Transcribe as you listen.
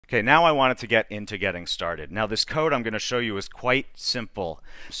Okay, now I wanted to get into getting started. Now this code I'm going to show you is quite simple,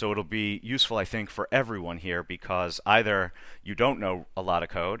 so it'll be useful I think for everyone here because either you don't know a lot of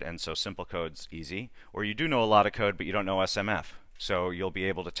code and so simple code's easy, or you do know a lot of code but you don't know OSMF. So you'll be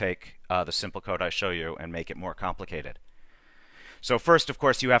able to take the simple code I show you and make it more complicated. So first, of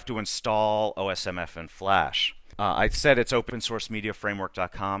course, you have to install OSMF in Flash. I said it's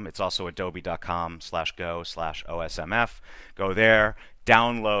opensourcemediaframework.com. It's also adobe.com/go/OSMF. Go there,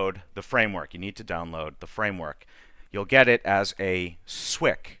 download the framework. You need to download the framework. You'll get it as a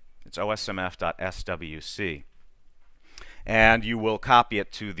SWC. It's osmf.swc. And you will copy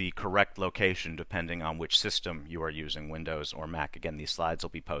it to the correct location depending on which system you are using, Windows or Mac. Again, these slides will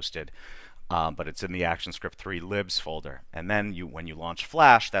be posted, but it's in the ActionScript 3 libs folder. And then when you launch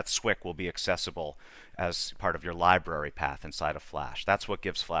Flash, that SWC will be accessible as part of your library path inside of Flash. That's what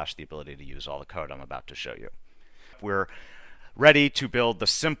gives Flash the ability to use all the code I'm about to show you. We're ready to build the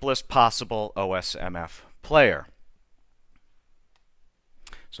simplest possible OSMF player.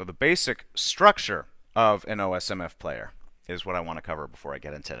 So the basic structure of an OSMF player is what I want to cover before I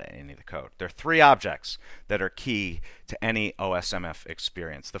get into any of the code. There are three objects that are key to any OSMF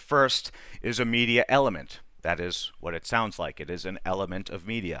experience. The first is a media element. That is what it sounds like. It is an element of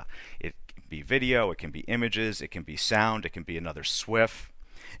media. It can be video, it can be images, it can be sound, it can be another SWF.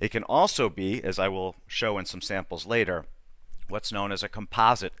 It can also be, as I will show in some samples later, what's known as a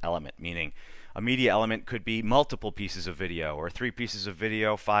composite element, meaning a media element could be multiple pieces of video, or 3 pieces of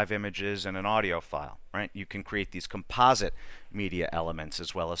video, 5 images, and an audio file, right? You can create these composite media elements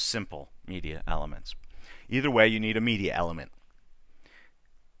as well as simple media elements. Either way, you need a media element.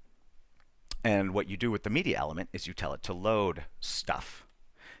 And what you do with the media element is you tell it to load stuff.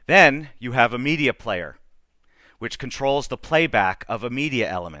 Then you have a media player, which controls the playback of a media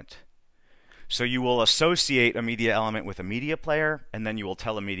element. So you will associate a media element with a media player, and then you will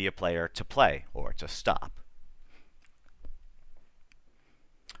tell a media player to play or to stop.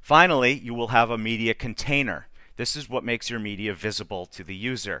 Finally, you will have a media container. This is what makes your media visible to the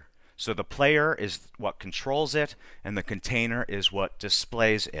user. So the player is what controls it, and the container is what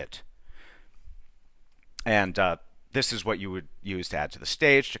displays it. And this is what you would use to add to the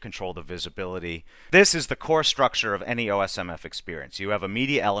stage to control the visibility. This is the core structure of any OSMF experience. You have a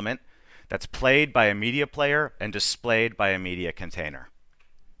media element that's played by a media player and displayed by a media container.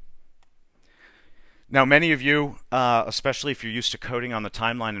 Now, many of you, especially if you're used to coding on the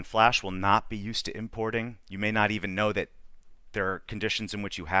timeline in Flash, will not be used to importing. You may not even know that there are conditions in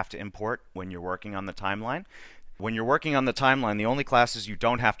which you have to import when you're working on the timeline. When you're working on the timeline, the only classes you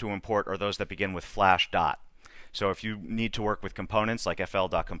don't have to import are those that begin with flash dot. So if you need to work with components like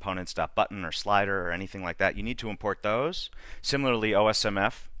fl.components.button or slider or anything like that, you need to import those. Similarly,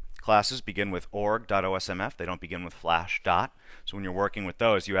 OSMF classes begin with org.osmf. They don't begin with flash dot. So when you're working with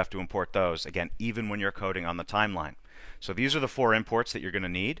those, you have to import those, again, even when you're coding on the timeline. So these are the 4 imports that you're going to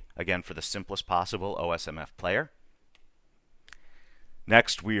need, again, for the simplest possible OSMF player.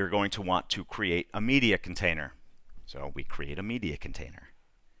 Next, we are going to want to create a media container. So we create a media container.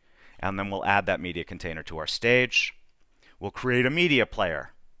 And then we'll add that media container to our stage. We'll create a media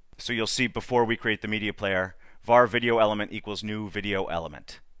player. So you'll see before we create the media player, var video element equals new video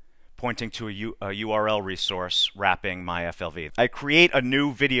element, pointing to a URL resource wrapping my FLV. I create a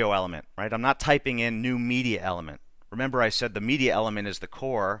new video element, right? I'm not typing in new media element. Remember I said the media element is the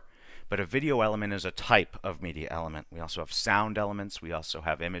core, but a video element is a type of media element. We also have sound elements. We also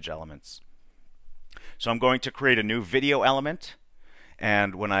have image elements. So I'm going to create a new video element,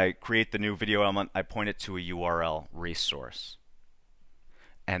 and when I create the new video element, I point it to a URL resource.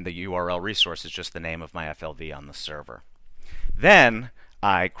 And the URL resource is just the name of my FLV on the server. Then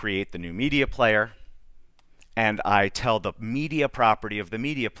I create the new media player, and I tell the media property of the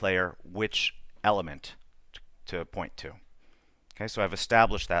media player which element to point to. Okay, so I've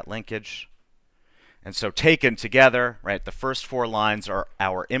established that linkage. And so taken together, right, the first 4 lines are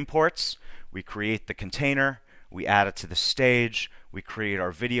our imports. We create the container, we add it to the stage, we create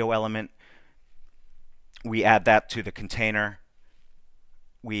our video element, we add that to the container,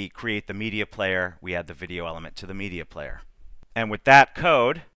 we create the media player, we add the video element to the media player. And with that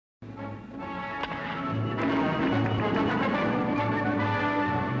code,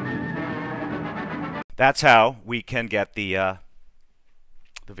 that's how we can get the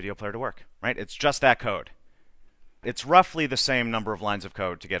video player to work, right? It's just that code. It's roughly the same number of lines of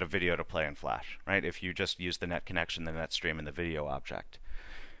code to get a video to play in Flash, right? If you just use the net connection, the net stream, and the video object.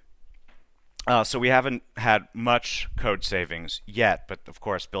 So we haven't had much code savings yet, but of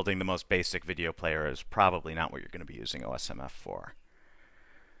course building the most basic video player is probably not what you're going to be using OSMF for.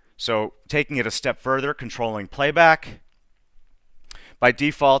 So taking it a step further, controlling playback. By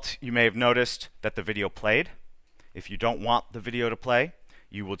default, you may have noticed that the video played. If you don't want the video to play,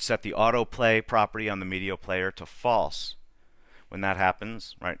 you would set the autoplay property on the MediaPlayer to false. When that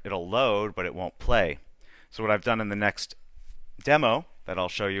happens, right, it'll load, but it won't play. So what I've done in the next demo that I'll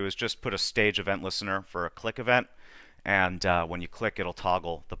show you is just put a stage event listener for a click event, and when you click, it'll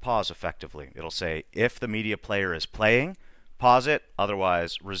toggle the pause effectively. It'll say, if the MediaPlayer is playing, pause it,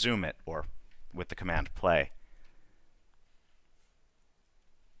 otherwise resume it, or with the command play.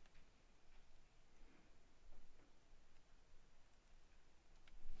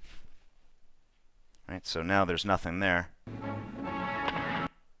 Right, so now there's nothing there.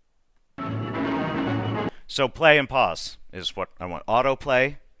 So play and pause is what I want.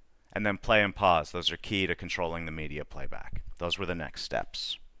 Autoplay and then play and pause. Those are key to controlling the media playback. Those were the next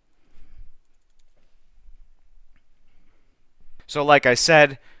steps. So like I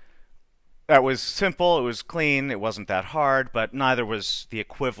said, that was simple, it was clean, it wasn't that hard, but neither was the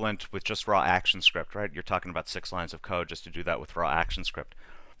equivalent with just raw ActionScript, right? You're talking about 6 lines of code just to do that with raw ActionScript.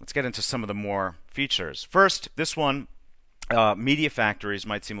 Let's get into some of the more features. First, this one, media factories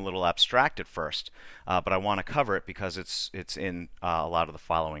might seem a little abstract at first, but I want to cover it because it's in a lot of the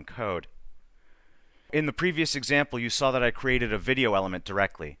following code. In the previous example, you saw that I created a video element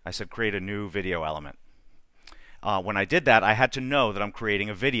directly. I said create a new video element. When I did that, I had to know that I'm creating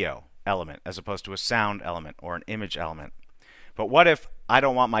a video element as opposed to a sound element or an image element. But what if I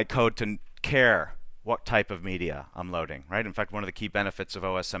don't want my code to care what type of media I'm loading, right? In fact, one of the key benefits of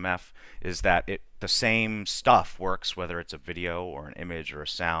OSMF is that the same stuff works whether it's a video or an image or a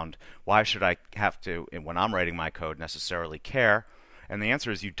sound. Why should I have to, when I'm writing my code, necessarily care? And the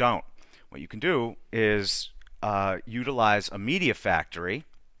answer is you don't. What you can do is utilize a media factory,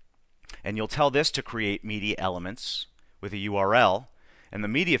 and you'll tell this to create media elements with a URL, and the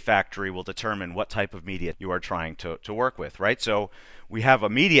media factory will determine what type of media you are trying to work with, right? So we have a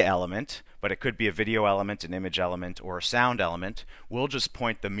media element, but it could be a video element, an image element, or a sound element. We'll just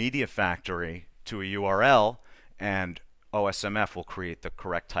point the media factory to a URL, and OSMF will create the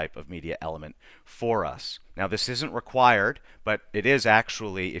correct type of media element for us. Now this isn't required, but it is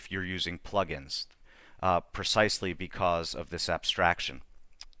actually if you're using plugins, precisely because of this abstraction.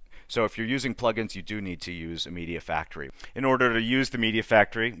 So if you're using plugins, you do need to use a media factory. In order to use the media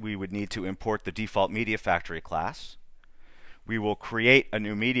factory, we would need to import the default media factory class. We will create a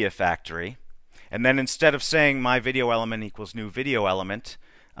new media factory, and then instead of saying my video element equals new video element,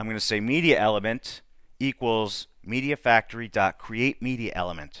 I'm going to say media element equals media factory.create media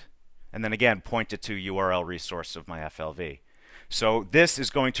element, and then again point it to URL resource of my FLV. So this is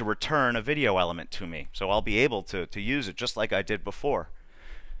going to return a video element to me, so I'll be able to use it just like I did before.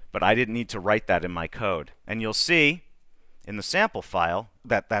 But I didn't need to write that in my code. And you'll see in the sample file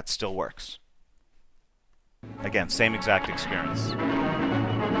that that still works. Again, same exact experience.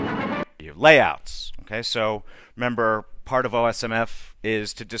 Layouts. Okay, so remember, part of OSMF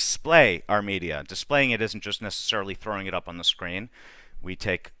is to display our media. Displaying it isn't just necessarily throwing it up on the screen. We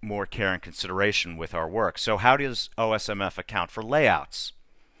take more care and consideration with our work. So how does OSMF account for layouts?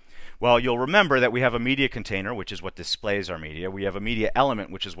 Well, you'll remember that we have a media container, which is what displays our media. We have a media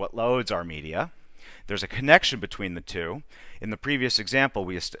element, which is what loads our media. There's a connection between the two. In the previous example,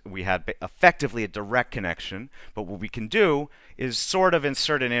 we had effectively a direct connection, but what we can do is sort of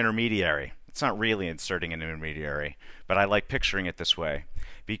insert an intermediary. It's not really inserting an intermediary, but I like picturing it this way,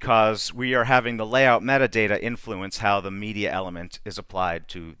 because we are having the layout metadata influence how the media element is applied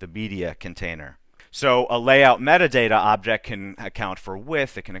to the media container. So a layout metadata object can account for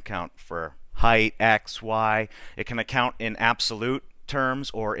width, it can account for height, x, y, it can account in absolute terms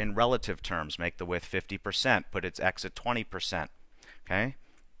or in relative terms. Make the width 50%, put its x at 20%. Okay?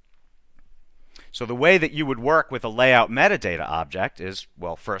 So the way that you would work with a layout metadata object is,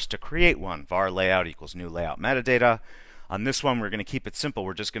 well, first to create one. Var layout equals new layout metadata. On this one, we're going to keep it simple.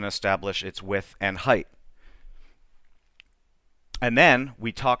 We're just going to establish its width and height. And then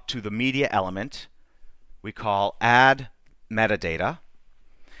we talk to the media element. We call add metadata,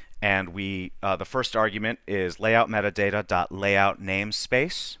 and the first argument is layout metadata.layout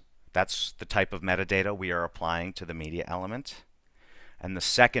namespace. That's the type of metadata we are applying to the media element. And the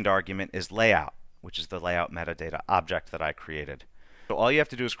second argument is layout, which is the layout metadata object that I created. So all you have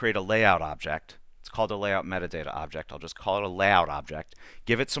to do is create a layout object. It's called a layout metadata object. I'll just call it a layout object,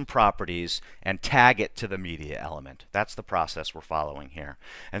 give it some properties, and tag it to the media element. That's the process we're following here.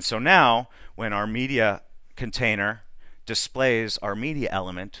 And so now, when our media container displays our media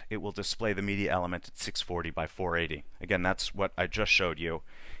element, it will display the media element at 640 by 480. Again, that's what I just showed you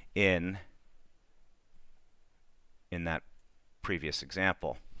in that previous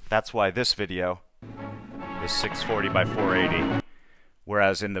example. That's why this video is 640 by 480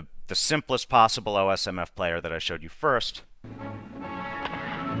 Whereas in the simplest possible OSMF player that I showed you first,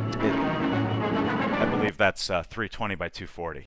 I believe that's 320 by 240.